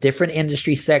businesses, different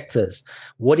industry sectors.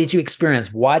 What did you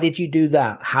experience? Why did you do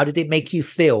that? How did it make you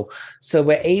feel? So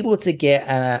we're able to get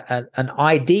an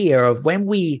idea of when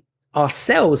we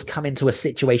ourselves come into a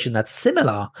situation that's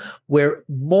similar, we're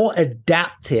more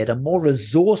adapted and more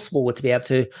resourceful to be able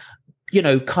to,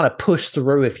 kind of push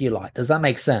through, if you like. Does that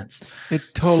make sense? It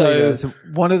totally does.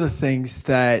 One of the things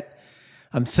that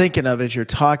I'm thinking of as you're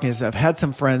talking is I've had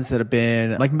some friends that have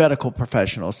been like medical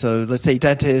professionals. So let's say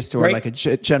dentist or like a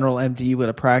general MD with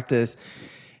a practice.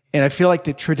 And I feel like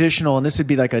the traditional, and this would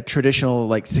be like a traditional,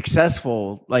 like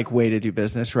successful, like way to do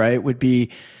business, right? Would be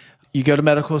you go to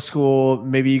medical school,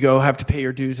 maybe you go have to pay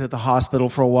your dues at the hospital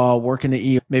for a while, work in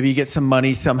the ER, maybe you get some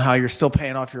money somehow, you're still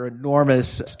paying off your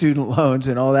enormous student loans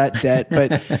and all that debt.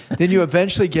 But then you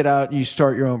eventually get out and you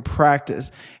start your own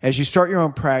practice. As you start your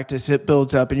own practice, it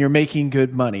builds up and you're making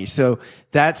good money. So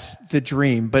that's the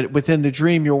dream. But within the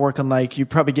dream, you're working like, you're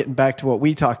probably getting back to what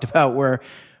we talked about where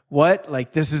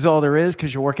like this is all there is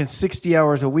because you're working 60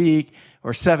 hours a week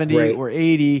or 70 or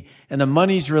 80 and the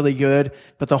money's really good,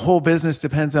 but the whole business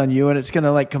depends on you and it's going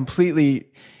to like completely,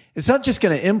 it's not just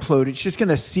going to implode. It's just going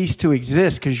to cease to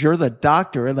exist because you're the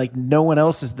doctor and like no one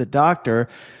else is the doctor.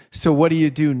 So what do you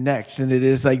do next? And it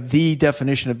is like the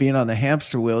definition of being on the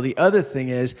hamster wheel. The other thing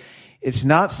is it's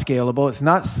not scalable. It's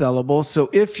not sellable. So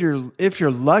if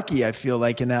you're lucky, I feel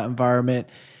like in that environment,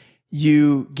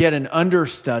 you get an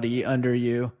understudy under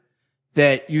you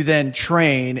that you then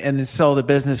train and then sell the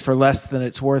business for less than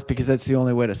it's worth because that's the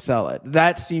only way to sell it.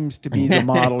 That seems to be the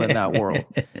model in that world.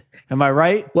 Am I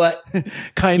right? Well,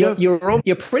 kind of.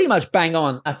 You're pretty much bang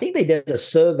on. I think they did a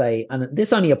survey, and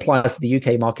this only applies to the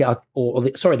UK market,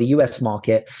 the US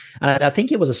market. And I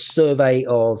think it was a survey it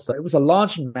was a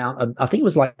large amount. I think it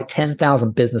was like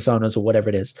 10,000 business owners or whatever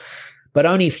it is. But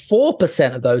only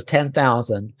 4% of those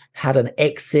 10,000 had an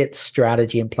exit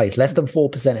strategy in place. Less than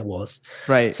 4% it was.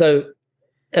 Right. So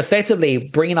effectively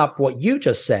bringing up what you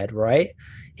just said, right?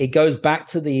 It goes back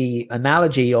to the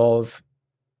analogy of,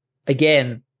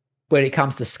 again, when it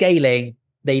comes to scaling,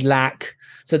 they lack.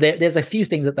 So there's a few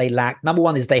things that they lack. Number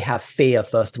one is they have fear,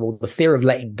 first of all, the fear of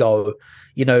letting go,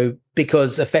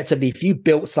 because effectively if you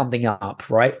built something up,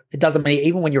 right? It doesn't mean,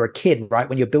 even when you're a kid, right?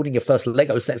 When you're building your first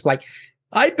Lego set, it's like,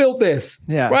 I built this,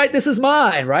 right? This is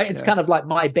mine, right? It's kind of like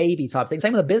my baby type thing.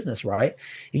 Same with a business, right?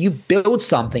 You build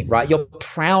something, right? You're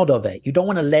proud of it. You don't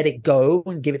want to let it go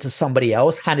and give it to somebody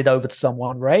else, hand it over to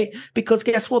someone, right? Because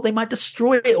guess what? They might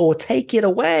destroy it or take it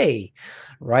away,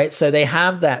 right? So they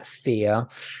have that fear.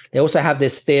 They also have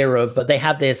this fear of,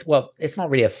 it's not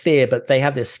really a fear, but they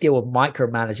have this skill of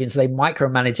micromanaging. So they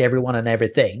micromanage everyone and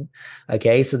everything,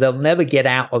 okay? So they'll never get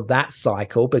out of that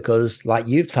cycle because, like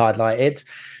you've highlighted,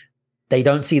 they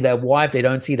don't see their wife. They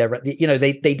don't see their,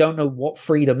 they don't know what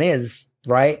freedom is,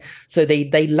 right? So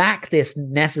they lack this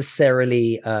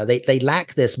necessarily, they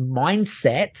lack this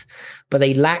mindset, but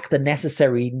they lack the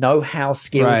necessary know-how,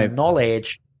 skills, and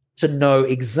knowledge to know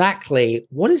exactly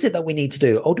what is it that we need to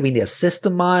do. Oh, do we need to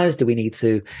systemize? Do we need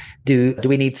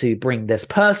to bring this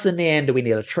person in? Do we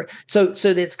need a trick? So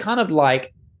it's kind of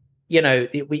like,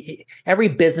 every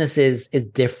business is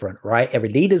different, right? Every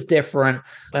leader's different,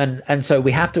 and so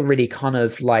we have to really kind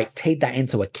of like take that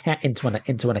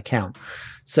into an account.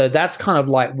 So that's kind of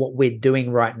like what we're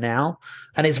doing right now,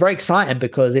 and it's very exciting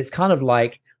because it's kind of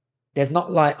like there's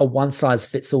not like a one size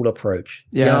fits all approach.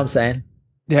 Yeah. You know what I'm saying?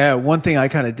 Yeah. One thing I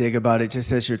kind of dig about it,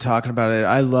 just as you're talking about it,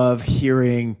 I love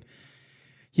hearing.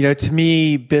 To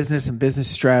me, business and business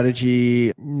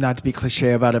strategy, not to be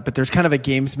cliche about it, but there's kind of a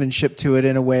gamesmanship to it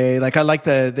in a way. Like I like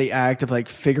the act of like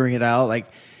figuring it out. Like,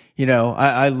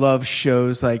 I love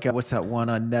shows like, what's that one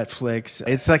on Netflix?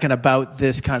 It's like an about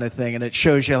this kind of thing. And it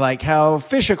shows you like how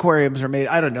fish aquariums are made.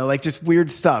 I don't know, like just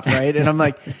weird stuff. Right. And I'm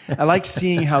like, I like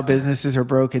seeing how businesses are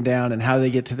broken down and how they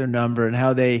get to their number and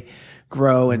how they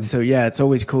grow. And so, yeah, it's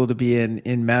always cool to be in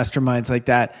masterminds like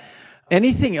that.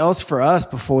 Anything else for us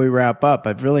before we wrap up?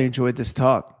 I've really enjoyed this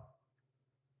talk.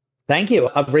 Thank you.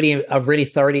 I've really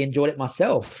thoroughly enjoyed it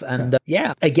myself. And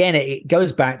again, it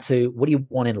goes back to what do you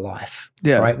want in life?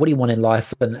 Yeah. Right. What do you want in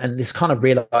life? And this kind of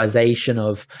realization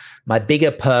of my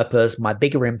bigger purpose, my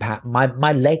bigger impact,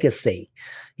 my legacy,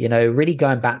 really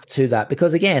going back to that.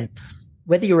 Because again,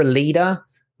 whether you're a leader,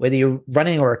 whether you're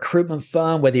running a recruitment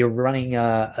firm, whether you're running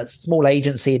a small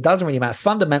agency, it doesn't really matter.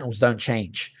 Fundamentals don't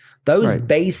change. Those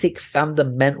basic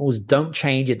fundamentals don't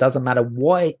change. It doesn't matter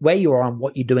where you are and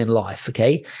what you do in life,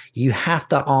 okay? You have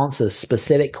to answer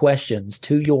specific questions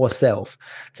to yourself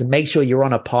to make sure you're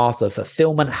on a path of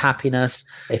fulfillment, happiness.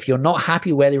 If you're not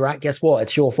happy where you're at, guess what?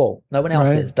 It's your fault. No one else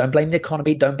is. Don't blame the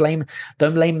economy. Don't blame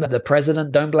the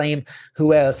president. Don't blame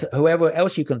whoever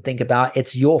else you can think about.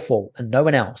 It's your fault and no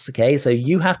one else, okay? So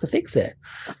you have to fix it.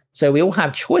 So we all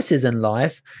have choices in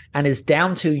life, and it's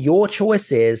down to your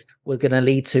choices we're going to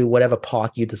lead to whatever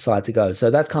path you decide to go. So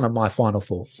that's kind of my final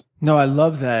thoughts. No, I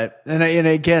love that. And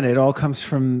again, it all comes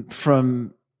from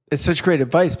it's such great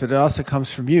advice, but it also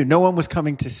comes from you. No one was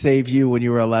coming to save you when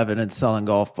you were 11 and selling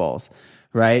golf balls,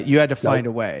 right? You had to find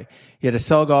a way. You had to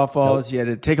sell golf balls. You had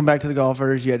to take them back to the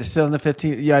golfers. You had to sell in the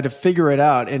 15. You had to figure it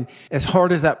out. And as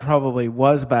hard as that probably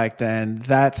was back then,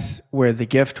 that's where the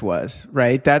gift was,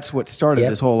 right? That's what started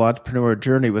this whole entrepreneur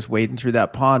journey, was wading through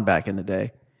that pond back in the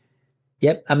day.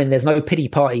 Yep. I mean, there's no pity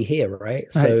party here, right?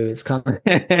 So it's kind of,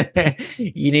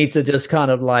 you need to just kind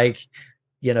of like,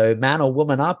 man or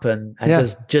woman up and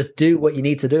just do what you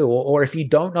need to do. Or if you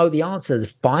don't know the answers,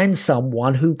 find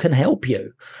someone who can help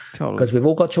you. Totally. Because we've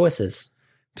all got choices.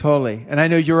 Totally. And I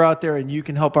know you're out there and you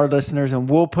can help our listeners, and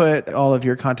we'll put all of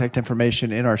your contact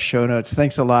information in our show notes.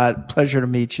 Thanks a lot. Pleasure to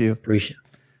meet you. Appreciate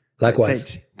it.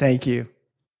 Likewise. Thank you.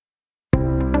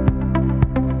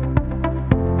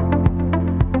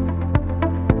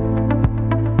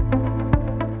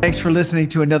 Thanks for listening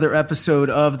to another episode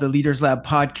of the Leaders Lab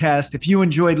podcast. If you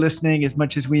enjoyed listening as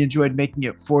much as we enjoyed making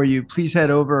it for you, please head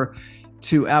over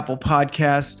to Apple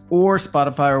Podcasts or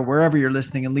Spotify or wherever you're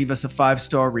listening and leave us a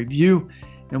 5-star review.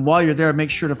 And while you're there, make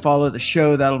sure to follow the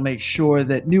show. That'll make sure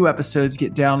that new episodes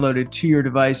get downloaded to your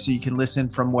device so you can listen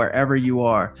from wherever you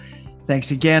are.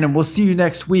 Thanks again, and we'll see you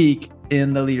next week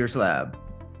in the Leaders Lab.